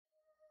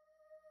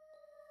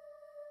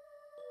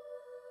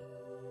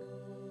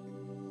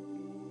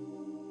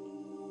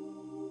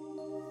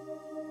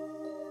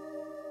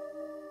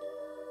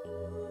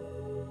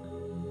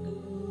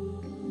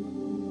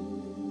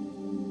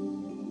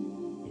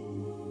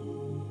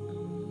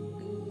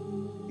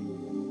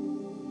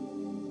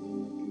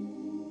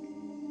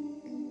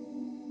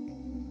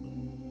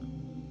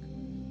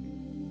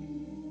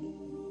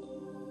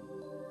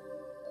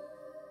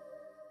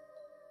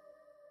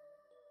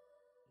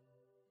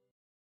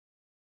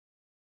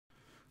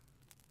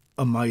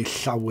Y mae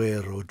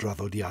llawer o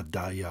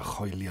draddodiadau a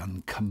choelian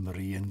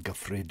Cymru yn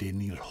gyffredin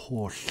i'r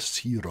holl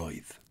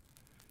siroedd.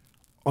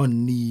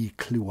 Ond ni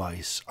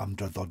clywais am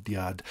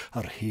draddodiad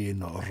yr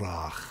hen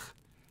rach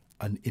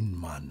yn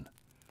unman,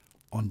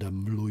 ond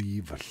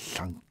ymlwyf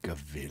llanc y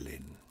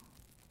felyn.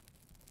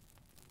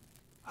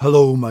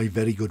 Hello, my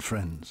very good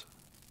friends,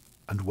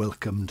 and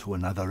welcome to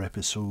another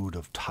episode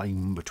of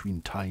Time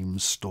Between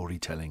Times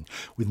Storytelling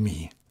with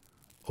me,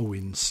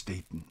 Owen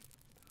Staton.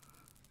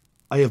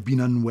 I have been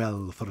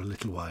unwell for a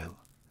little while,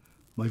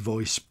 my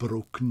voice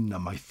broken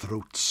and my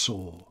throat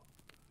sore.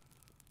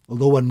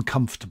 Although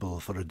uncomfortable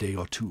for a day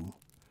or two,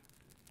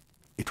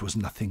 it was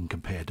nothing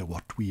compared to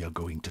what we are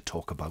going to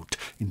talk about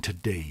in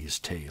today's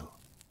tale.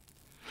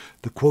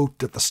 The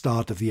quote at the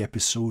start of the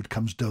episode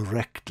comes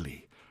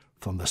directly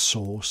from the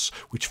source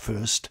which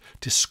first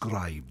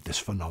described this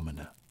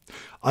phenomena.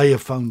 I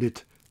have found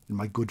it in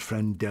my good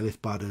friend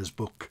Delyth's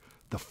book,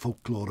 The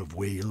Folklore of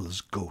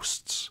Wales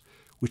Ghosts,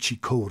 which he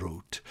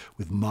co-wrote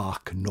with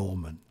Mark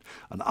Norman,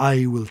 and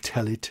I will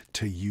tell it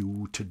to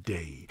you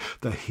today,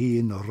 the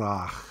hen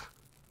rach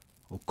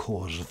o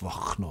Cors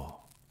Fochno.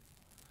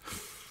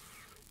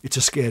 It's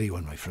a scary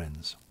one, my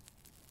friends,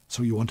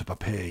 so you want to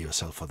prepare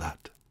yourself for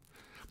that.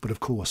 But of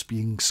course,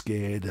 being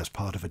scared as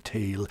part of a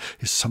tale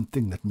is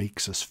something that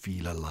makes us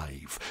feel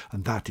alive,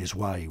 and that is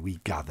why we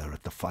gather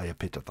at the fire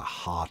pit at the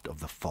heart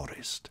of the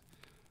forest,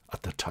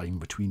 at the time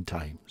between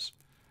times,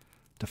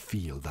 to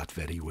feel that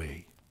very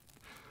way.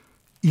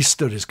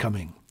 Easter is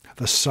coming.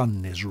 The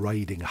sun is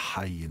riding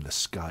high in the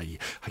sky.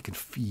 I can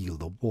feel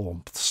the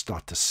warmth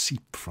start to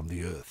seep from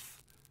the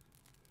earth.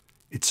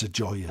 It's a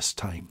joyous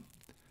time,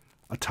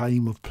 a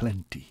time of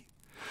plenty,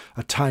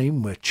 a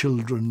time where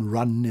children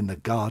run in the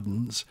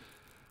gardens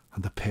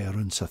and the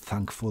parents are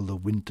thankful the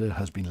winter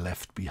has been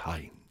left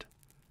behind.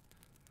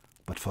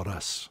 But for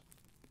us,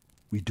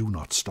 we do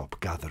not stop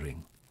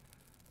gathering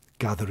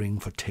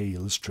for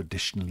tales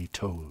traditionally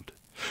told.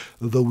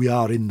 Though we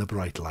are in the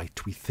bright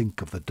light, we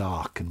think of the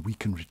dark, and we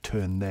can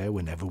return there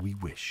whenever we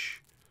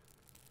wish.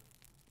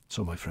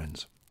 So, my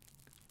friends,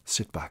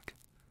 sit back,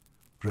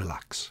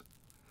 relax,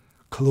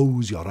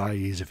 close your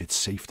eyes if it's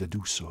safe to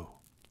do so,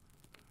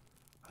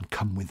 and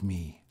come with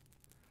me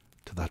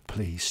to that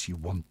place you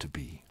want to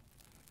be.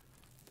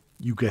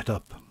 You get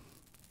up,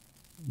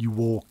 you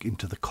walk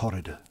into the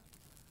corridor,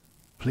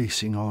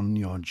 placing on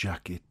your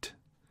jacket.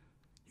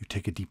 You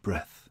take a deep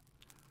breath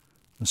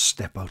and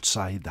step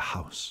outside the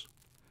house.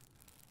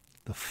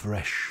 The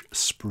fresh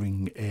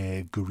spring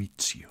air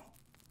greets you.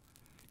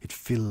 It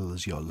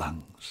fills your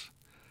lungs,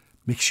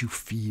 makes you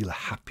feel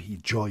happy,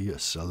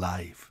 joyous,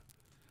 alive.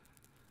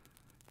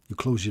 You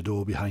close your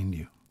door behind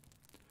you,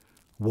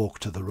 walk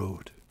to the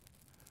road,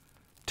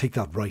 take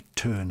that right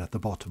turn at the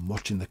bottom,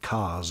 watching the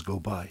cars go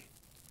by.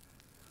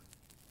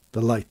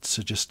 The lights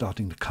are just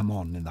starting to come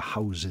on in the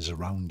houses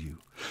around you.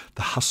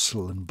 The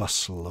hustle and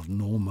bustle of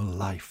normal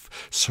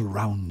life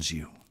surrounds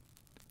you.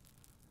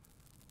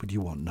 But you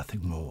want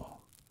nothing more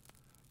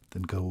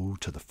than go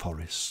to the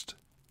forest,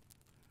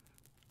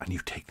 and you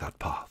take that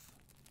path.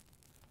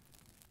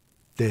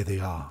 There they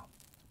are,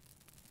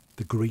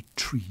 the great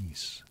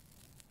trees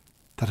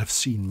that have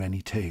seen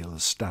many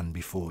tales stand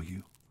before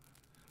you.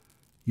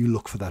 You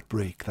look for that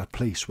break, that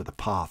place where the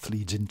path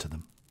leads into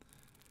them,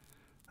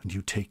 and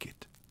you take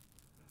it.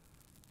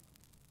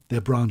 Their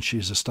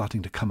branches are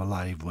starting to come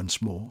alive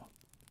once more,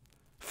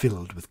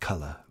 filled with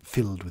colour,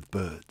 filled with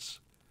birds.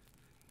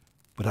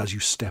 But as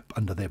you step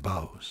under their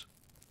boughs,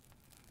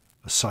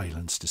 a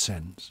silence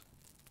descends.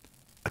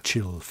 A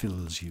chill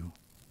fills you,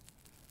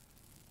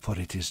 for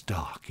it is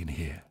dark in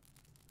here.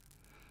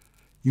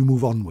 You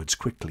move onwards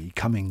quickly,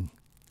 coming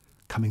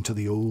to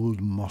the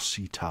old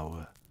mossy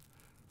tower.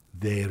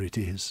 There it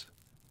is.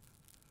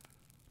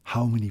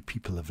 How many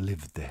people have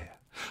lived there?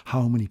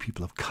 How many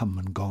people have come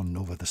and gone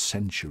over the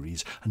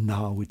centuries, and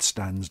now it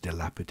stands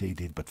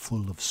dilapidated but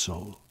full of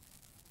soul.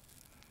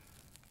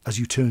 As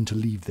you turn to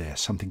leave there,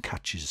 something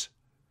catches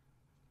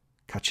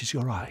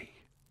your eye.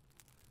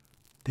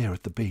 There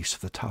at the base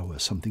of the tower,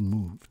 something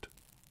moved,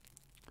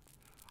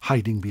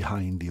 hiding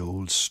behind the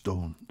old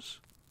stones.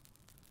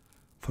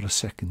 For a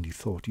second you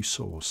thought you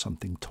saw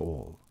something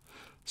tall,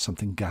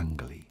 something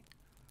gangly,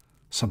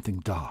 something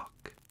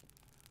dark,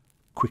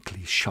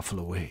 quickly shuffle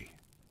away.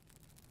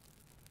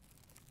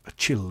 A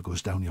chill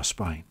goes down your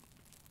spine,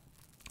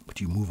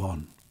 but you move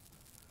on,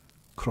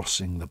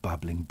 crossing the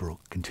babbling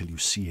brook until you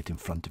see it in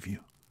front of you,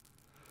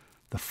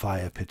 the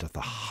fire pit at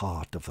the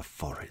heart of the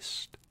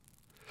forest.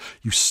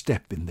 You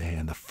step in there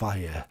and the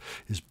fire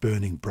is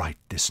burning bright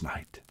this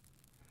night.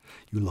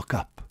 You look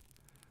up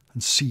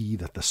and see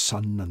that the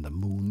sun and the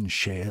moon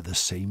share the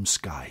same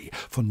sky,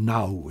 for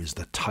now is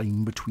the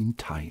time between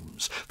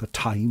times, the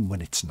time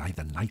when it's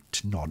neither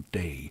night nor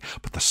day,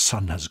 but the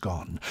sun has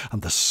gone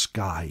and the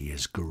sky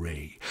is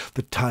grey,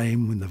 the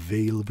time when the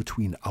veil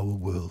between our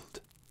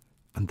world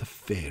and the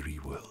fairy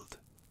world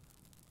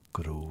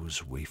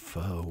grows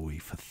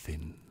wafer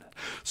thin,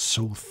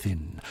 so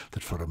thin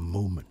that for a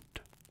moment,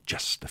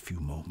 just a few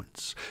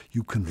moments,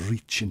 you can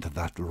reach into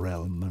that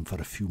realm, and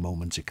for a few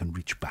moments it can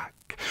reach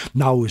back.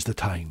 Now is the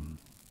time.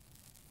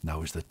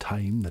 Now is the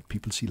time that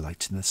people see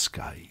lights in the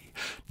sky.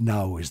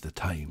 Now is the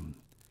time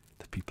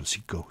that people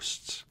see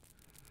ghosts.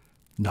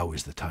 Now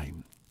is the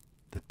time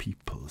that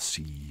people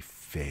see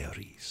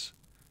fairies.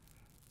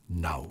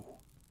 Now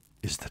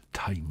is the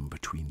time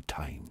between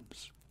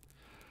times.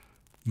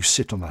 You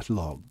sit on that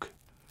log,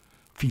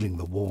 feeling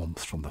the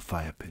warmth from the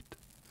fire pit,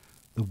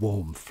 the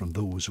warmth from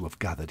those who have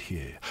gathered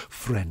here,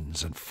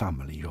 friends and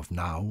family of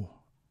now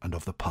and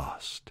of the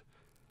past.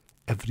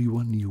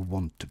 Everyone you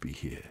want to be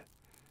here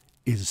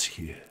is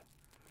here,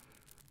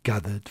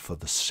 gathered for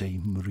the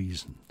same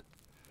reason,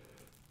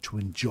 to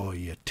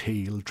enjoy a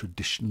tale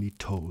traditionally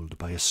told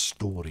by a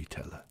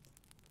storyteller.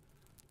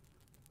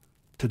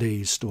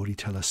 Today's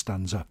storyteller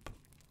stands up.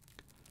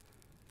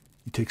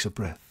 He takes a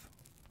breath,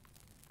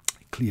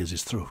 he clears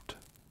his throat,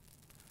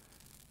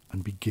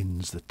 and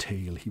begins the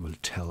tale he will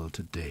tell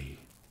today.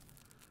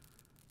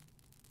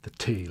 The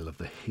tale of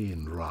the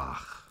Hen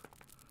Rach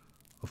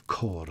of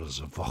Cors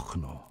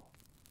Vochno.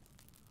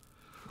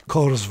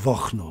 Cors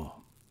Vochno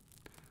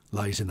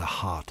lies in the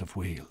heart of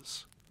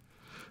Wales.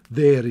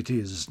 There it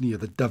is, near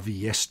the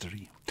Dyfi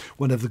estuary,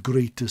 one of the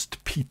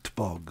greatest peat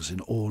bogs in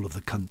all of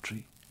the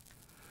country.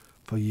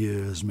 For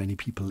years many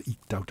people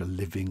eked out a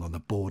living on the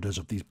borders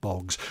of these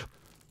bogs,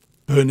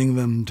 burning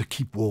them to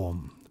keep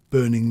warm,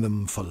 burning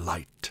them for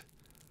light,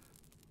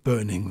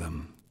 burning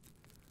them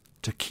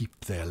to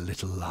keep their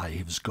little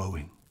lives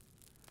going.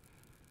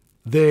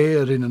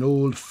 There, in an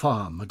old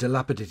farm, a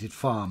dilapidated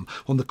farm,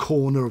 on the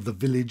corner of the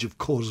village of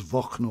Cors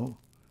Vochno,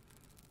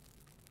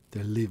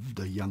 there lived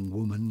a young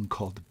woman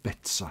called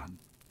Betsan,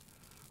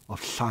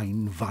 of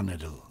Llain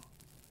Vanadil.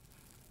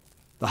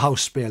 The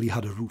house barely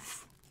had a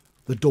roof.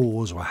 The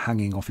doors were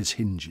hanging off its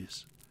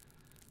hinges.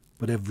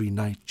 But every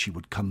night she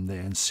would come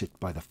there and sit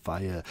by the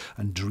fire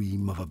and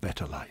dream of a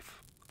better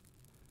life.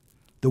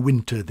 The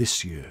winter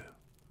this year,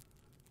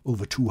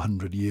 over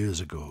 200 years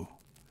ago,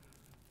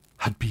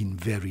 had been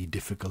very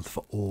difficult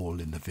for all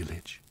in the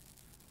village.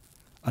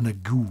 An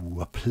ague,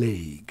 a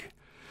plague,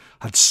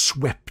 had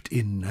swept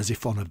in as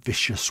if on a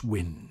vicious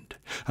wind,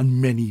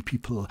 and many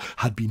people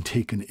had been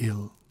taken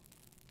ill.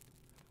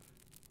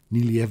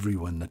 Nearly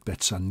everyone that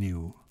Betsan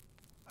knew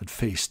had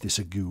faced this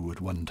ague at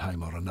one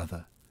time or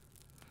another,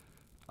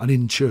 and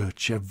in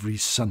church every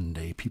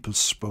Sunday people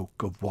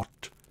spoke of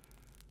what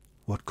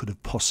could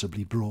have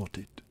possibly brought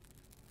it,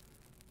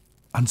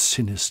 and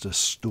sinister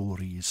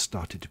stories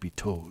started to be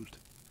told.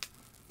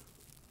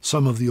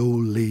 Some of the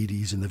old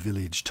ladies in the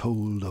village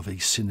told of a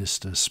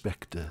sinister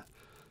spectre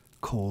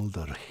called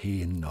the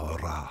Hen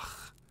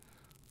Rach,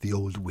 the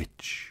old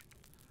witch,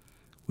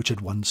 which had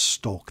once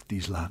stalked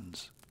these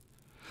lands.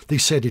 They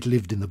said it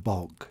lived in the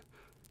bog,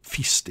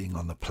 feasting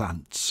on the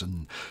plants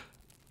and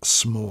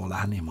small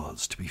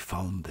animals to be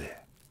found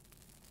there.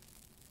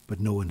 But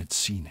no one had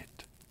seen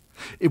it.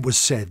 It was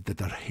said that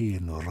the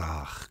Hen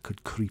Rach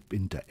could creep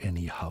into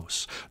any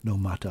house, no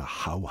matter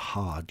how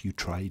hard you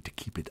tried to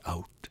keep it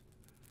out.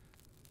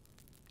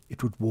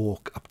 It would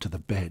walk up to the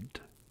bed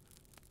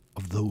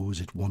of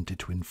those it wanted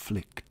to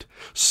inflict,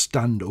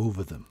 stand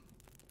over them,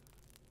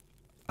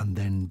 and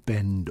then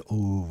bend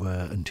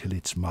over until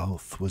its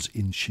mouth was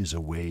inches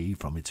away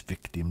from its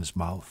victim's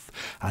mouth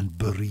and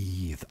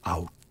breathe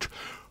out,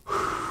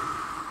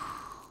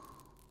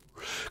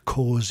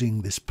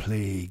 causing this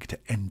plague to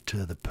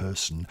enter the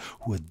person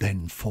who would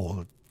then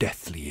fall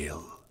deathly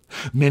ill.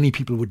 Many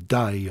people would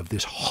die of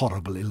this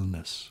horrible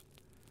illness,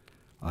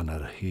 and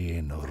the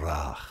Hen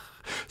Rach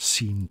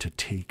seemed to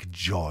take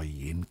joy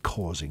in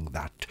causing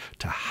that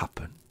to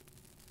happen.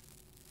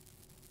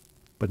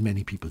 But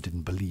many people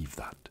didn't believe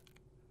that.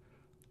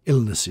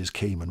 Illnesses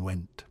came and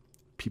went.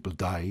 People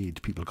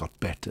died, people got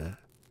better.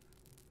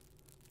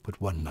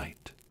 But one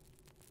night,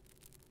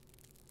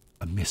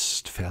 a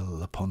mist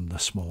fell upon the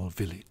small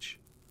village,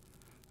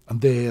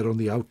 and there on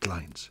the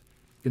outlines,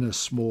 in a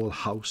small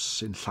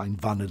house in Llain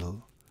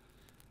Vanadil,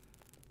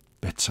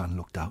 Betsan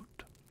looked out.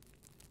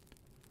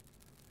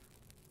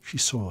 She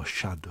saw a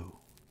shadow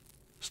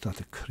start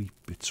to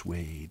creep its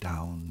way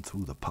down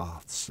through the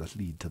paths that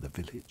lead to the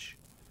village.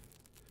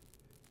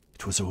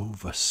 It was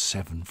over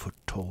 7 foot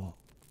tall,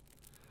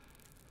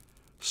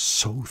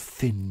 so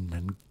thin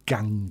and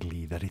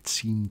gangly that it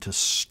seemed to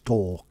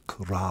stalk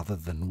rather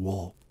than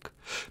walk,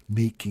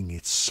 making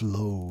its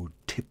slow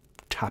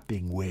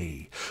tip-tapping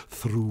way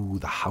through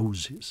the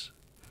houses.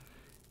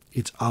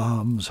 Its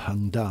arms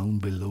hung down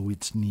below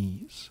its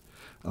knees,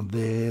 and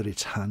there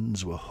its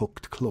hands were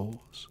hooked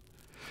claws.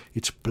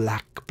 Its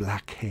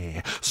black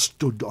hair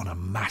stood on a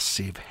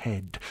massive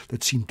head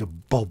that seemed to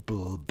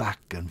bobble back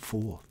and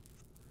forth.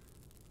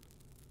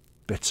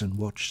 Betsan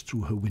watched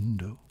through her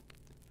window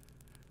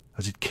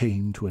as it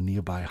came to a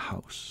nearby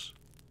house,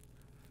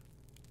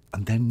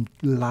 and then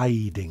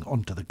gliding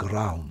onto the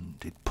ground,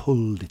 it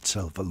pulled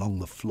itself along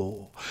the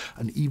floor,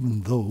 and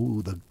even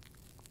though the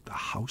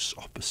house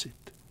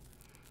opposite,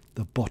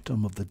 the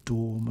bottom of the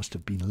door must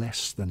have been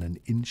less than an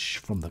inch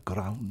from the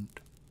ground,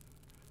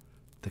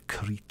 the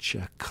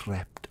creature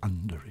crept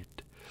under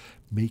it,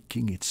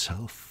 making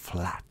itself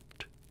flat.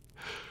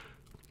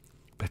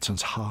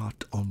 Betsan's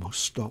heart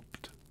almost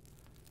stopped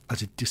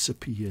as it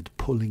disappeared,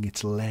 pulling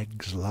its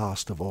legs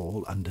last of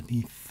all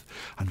underneath,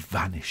 and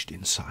vanished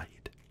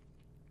inside.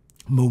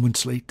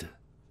 Moments later,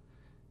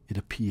 it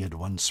appeared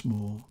once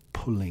more,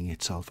 pulling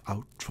itself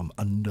out from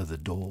under the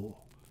door,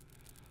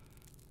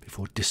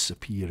 before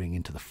disappearing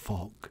into the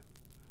fog.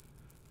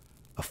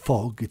 A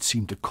fog it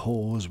seemed to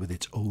cause with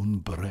its own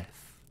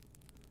breath.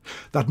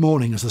 That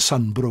morning, as the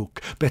sun broke,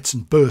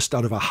 Betsan burst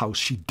out of her house.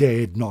 She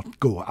dared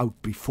not go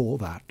out before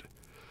that,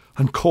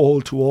 and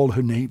called to all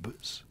her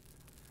neighbours.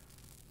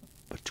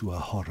 But to her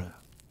horror,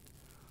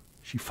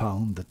 she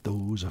found that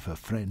those of her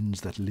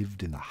friends that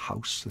lived in the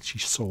house that she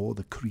saw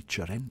the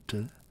creature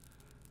enter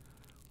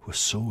were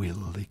so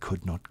ill they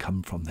could not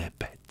come from their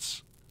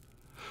beds.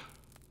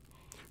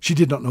 She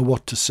did not know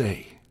what to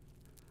say,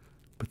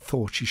 but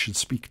thought she should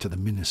speak to the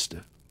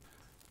minister.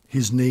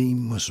 His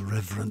name was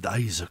Reverend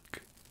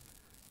Isaac,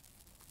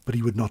 but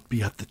he would not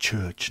be at the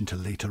church until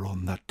later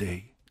on that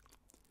day.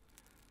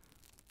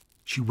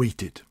 She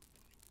waited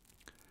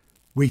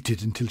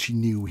until she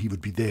knew he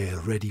would be there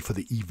ready for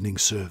the evening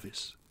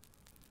service.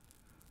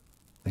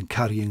 Then,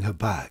 carrying her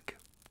bag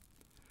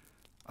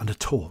and a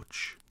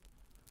torch,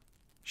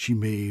 she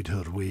made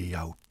her way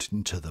out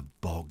into the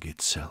bog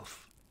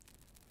itself.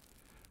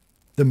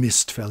 The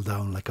mist fell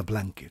down like a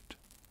blanket.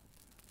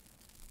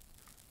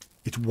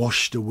 It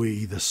washed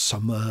away the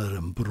summer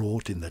and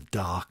brought in the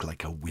dark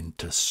like a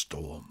winter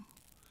storm.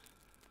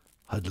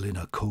 Huddling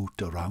her coat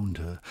around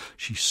her,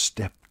 she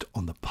stepped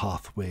on the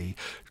pathway,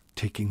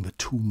 taking the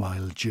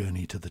 2-mile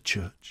journey to the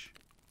church.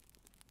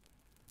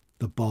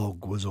 The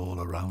bog was all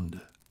around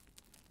her.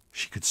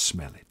 She could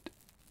smell it.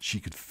 She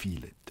could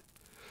feel it.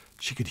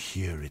 She could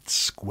hear it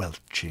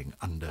squelching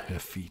under her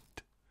feet.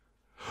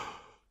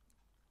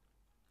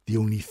 The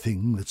only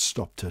thing that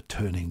stopped her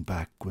turning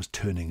back was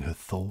turning her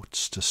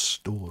thoughts to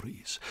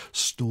stories,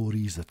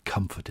 stories that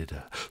comforted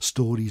her,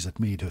 stories that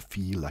made her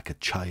feel like a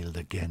child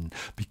again,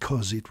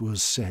 because it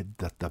was said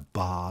that the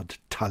bard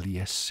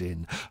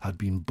Taliesin had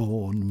been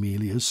born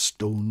merely a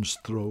stone's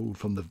throw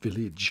from the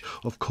village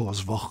of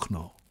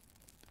Corsvochno.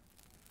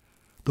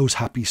 Those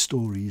happy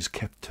stories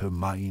kept her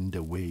mind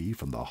away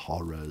from the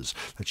horrors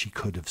that she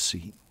could have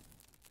seen,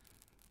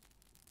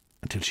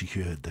 until she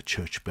heard the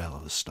church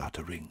bells start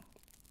to ring.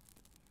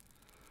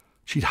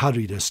 She'd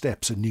hurried her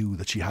steps and knew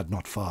that she had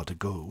not far to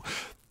go.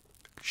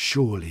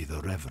 Surely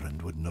the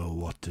Reverend would know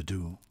what to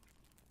do.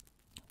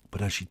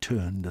 But as she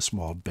turned a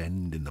small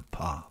bend in the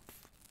path,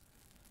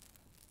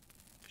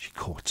 she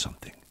caught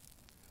something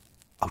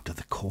out of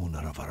the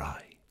corner of her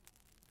eye.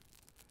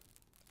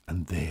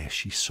 And there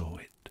she saw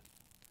it.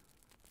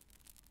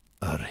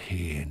 Her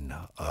hen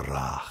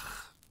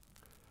arach,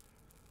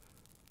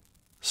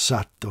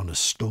 sat on a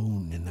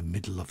stone in the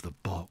middle of the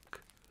bog.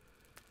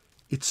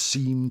 It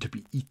seemed to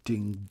be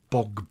eating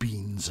bog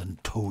beans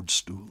and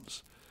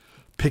toadstools,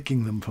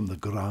 picking them from the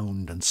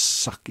ground and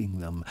sucking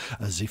them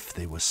as if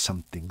they were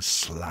something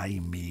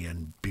slimy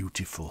and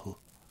beautiful,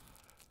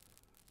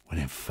 when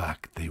in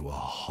fact they were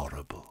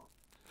horrible.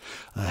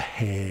 Her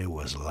hair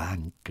was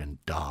lank and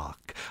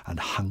dark and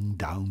hung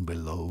down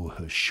below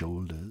her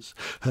shoulders.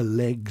 Her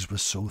legs were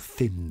so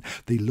thin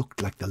they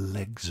looked like the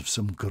legs of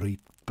some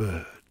great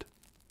bird.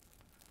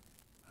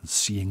 And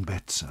seeing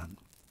Betsan,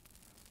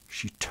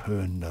 she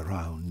turned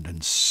around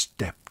and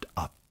stepped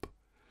up,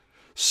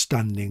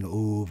 standing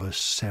over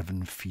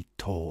 7 feet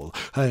tall,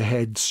 her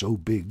head so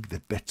big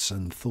that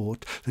Betsan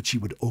thought that she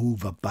would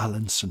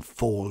overbalance and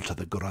fall to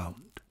the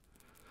ground.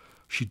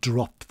 She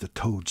dropped the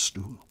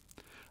toadstool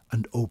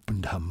and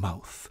opened her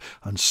mouth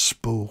and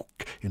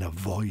spoke in a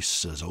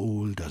voice as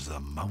old as the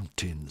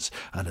mountains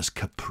and as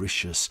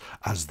capricious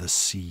as the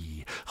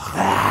sea.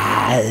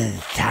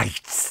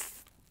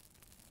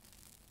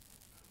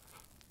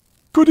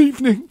 "Good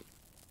evening.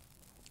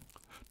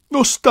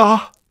 No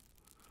star,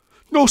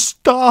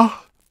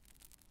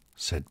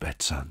 said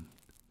Betsan.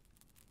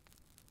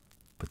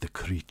 But the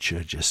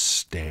creature just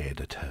stared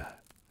at her,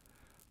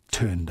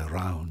 turned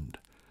around,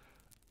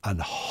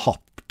 and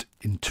hopped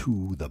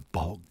into the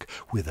bog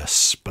with a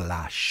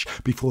splash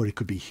before it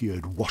could be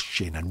heard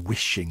washing and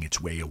wishing its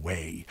way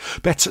away.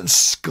 Betsan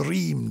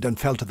screamed and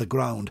fell to the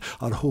ground,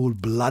 her whole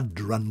blood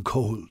ran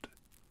cold.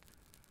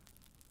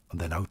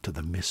 And then out of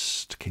the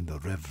mist came the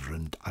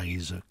Reverend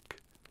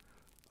Isaac,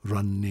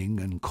 running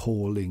and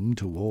calling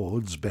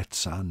towards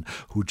Betsan,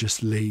 who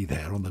just lay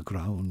there on the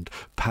ground,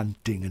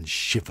 panting and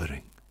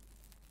shivering.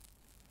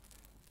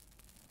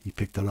 He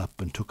picked her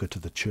up and took her to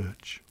the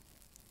church,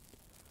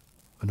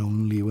 and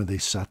only when they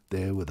sat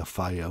there with the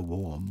fire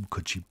warm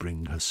could she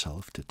bring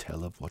herself to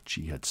tell of what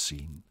she had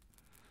seen.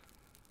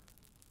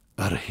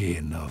 Yr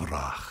hen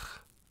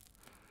wrach.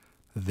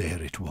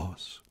 There it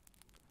was.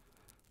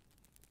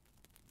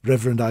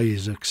 Reverend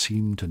Isaac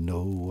seemed to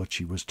know what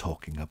she was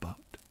talking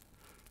about.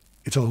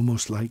 It's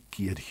almost like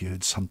he had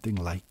heard something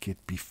like it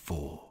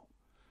before.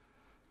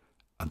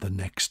 And the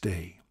next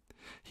day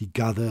he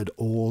gathered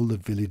all the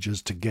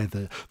villagers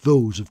together,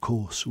 those, of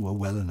course, who were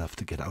well enough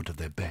to get out of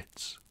their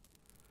beds.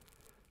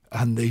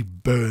 And they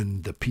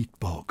burned the peat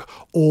bog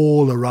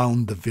all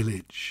around the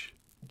village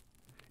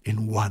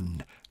in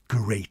one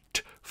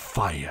great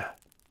fire.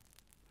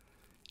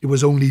 It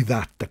was only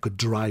that could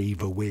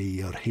drive away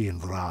her hen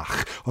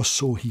wrach, or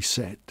so he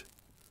said.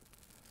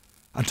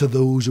 And to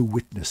those who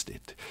witnessed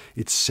it,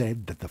 it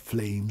said that the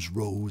flames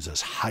rose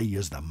as high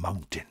as the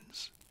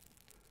mountains,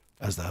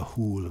 as the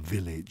whole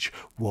village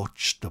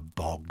watched the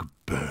bog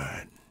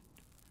burn.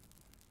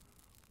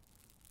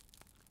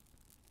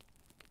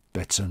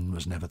 Betsan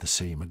was never the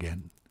same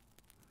again.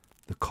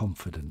 The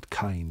confident,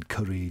 kind,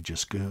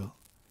 courageous girl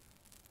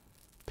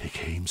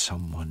became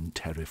someone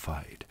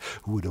terrified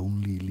who would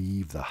only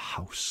leave the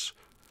house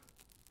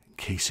in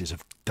cases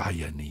of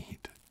dire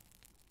need.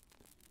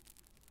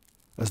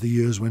 As the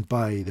years went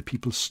by, the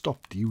people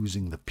stopped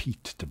using the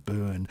peat to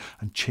burn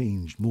and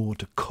changed more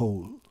to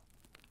coal.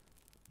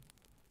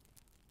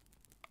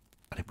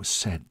 And it was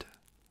said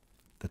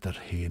that their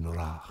hen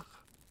wrach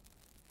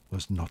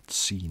was not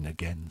seen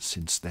again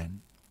since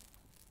then.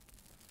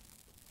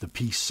 The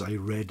piece I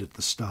read at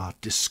the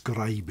start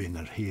describing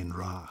her hen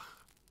wrach,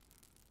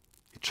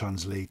 it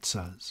translates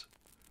as,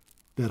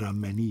 there are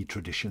many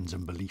traditions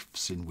and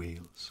beliefs in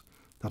Wales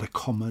that are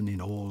common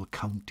in all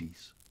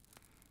counties,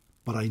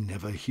 but I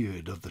never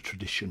heard of the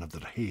tradition of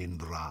the hen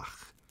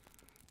wrach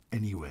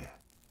anywhere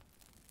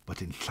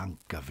but in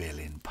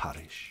Llangafelin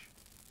parish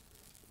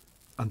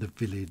and the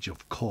village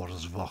of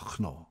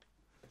Corsfochno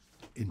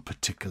in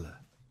particular.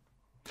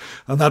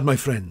 And that, my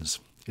friends,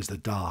 is the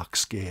dark,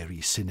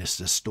 scary,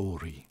 sinister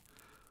story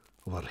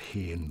of our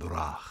hen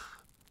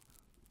wrach,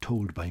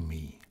 told by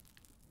me,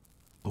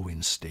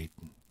 Owen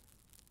Staton.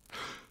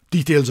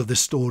 Details of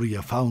this story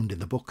are found in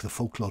the book The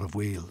Folklore of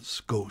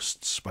Wales,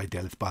 Ghosts by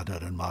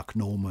Delyth and Mark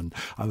Norman.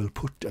 I will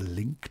put a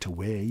link to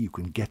where you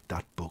can get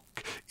that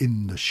book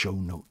in the show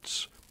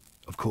notes.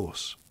 Of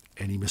course,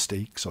 any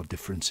mistakes or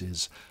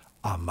differences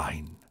are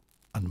mine,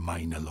 and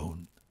mine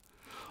alone.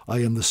 I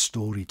am the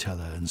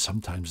storyteller, and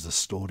sometimes the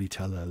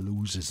storyteller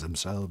loses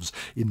themselves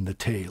in the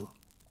tale.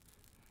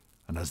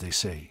 And as they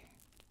say,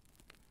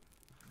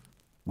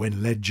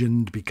 when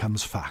legend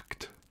becomes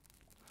fact,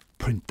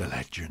 print the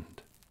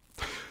legend.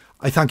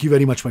 I thank you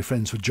very much, my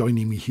friends, for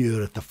joining me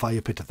here at the fire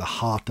pit at the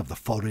heart of the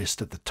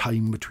forest at the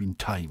time between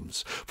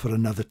times for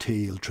another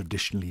tale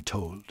traditionally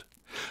told.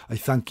 I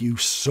thank you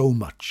so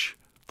much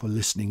for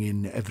listening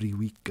in every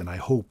week, and I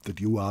hope that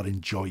you are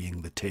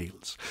enjoying the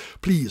tales.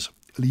 Please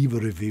leave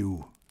a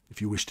review if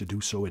you wish to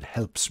do so. It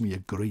helps me a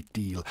great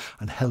deal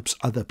and helps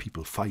other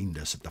people find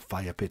us at the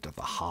fire pit at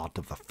the heart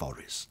of the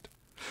forest.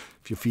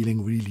 If you're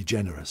feeling really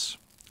generous,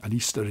 and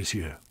Easter is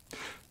here,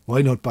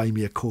 why not buy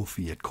me a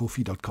coffee at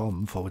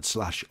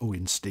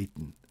ko-fi.com/Owen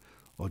Staton,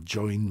 or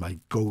join my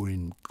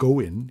growing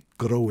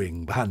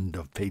band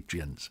of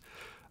Patreons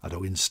at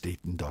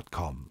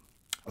owenstaton.com.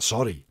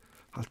 Sorry,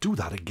 I'll do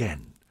that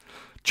again.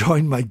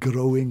 Join my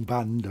growing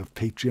band of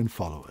Patreon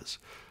followers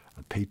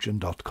at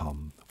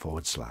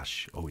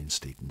patreon.com/Owen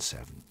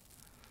Staton7.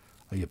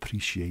 I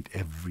appreciate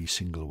every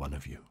single one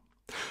of you.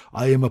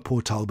 I am a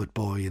Port Talbot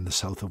boy in the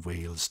south of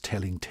Wales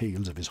telling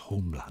tales of his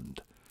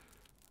homeland,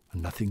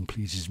 and nothing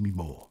pleases me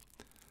more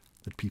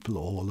that people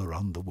all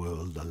around the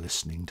world are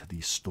listening to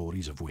these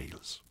stories of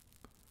Wales.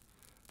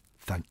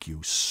 Thank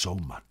you so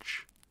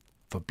much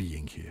for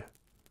being here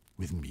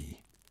with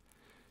me.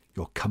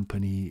 Your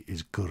company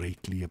is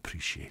greatly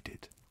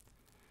appreciated.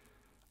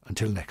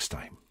 Until next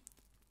time,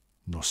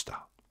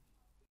 Nosta.